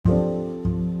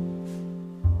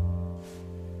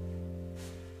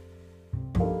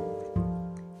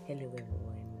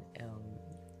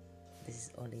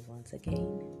once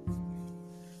again.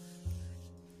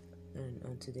 And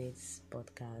on today's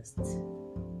podcast,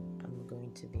 I'm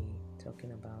going to be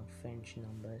talking about French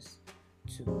numbers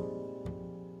 2.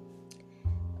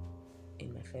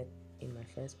 In my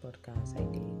first podcast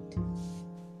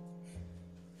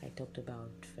I talked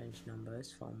about French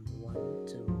numbers from 1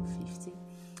 to 50.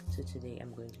 So today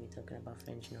I'm going to be talking about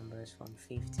French numbers from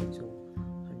 50 to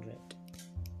 100.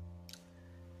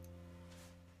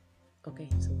 Okay,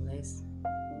 so let's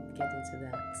get into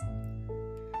that.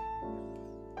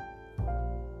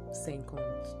 50,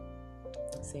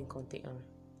 51,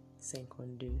 52,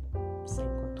 53,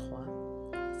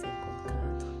 54,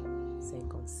 55,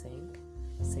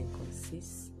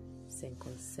 56,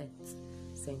 57,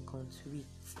 58,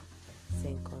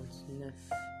 59,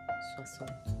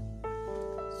 60,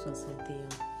 61, 62,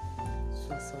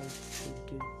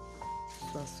 63,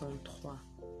 64,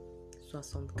 65, 66,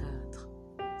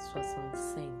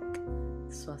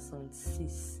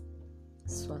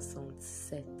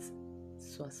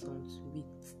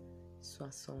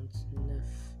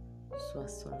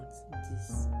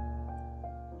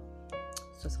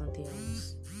 67, 68,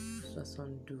 69, 70, 71, 72, 73,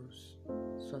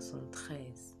 74,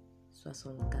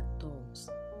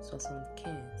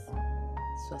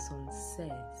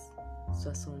 75, 76,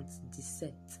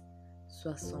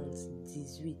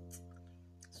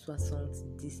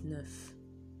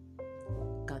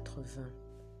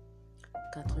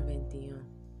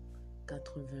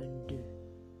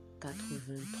 77,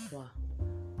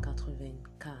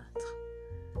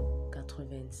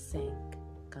 78, 79,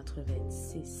 80, 81, 82, 83, 84,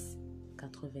 85, 86,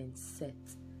 87,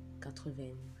 88,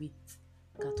 89,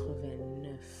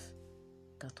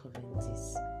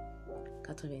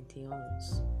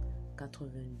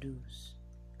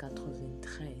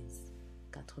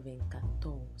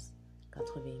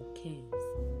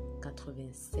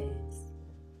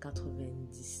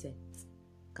 90, 91, 92, 93, 94, 95,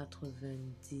 96,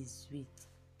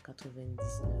 97, 98, 99,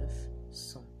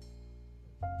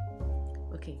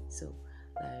 100. Okay, so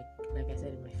like I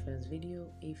said in my first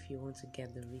video, if you want to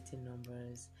get the written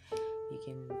numbers, you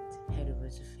can head over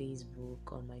to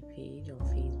Facebook on my page on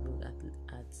Facebook at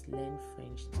Learn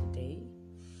French Today.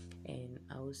 And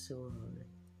I also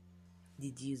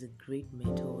did use a great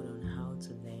method on how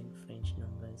to learn French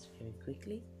numbers very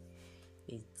quickly.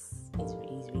 It's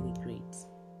really great.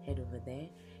 Head over there,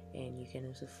 and you can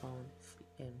also find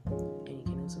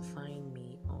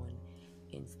me on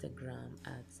Instagram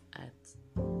at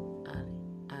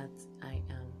I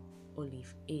am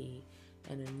Olive A,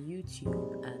 and on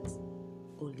YouTube at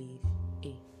Olive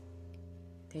A.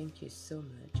 Thank you so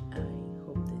much. I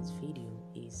hope this video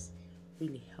is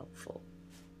really helpful.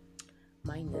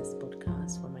 My next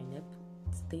podcast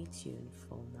stay tuned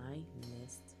for my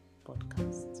next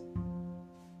podcast.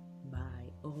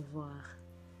 Bye. Au revoir.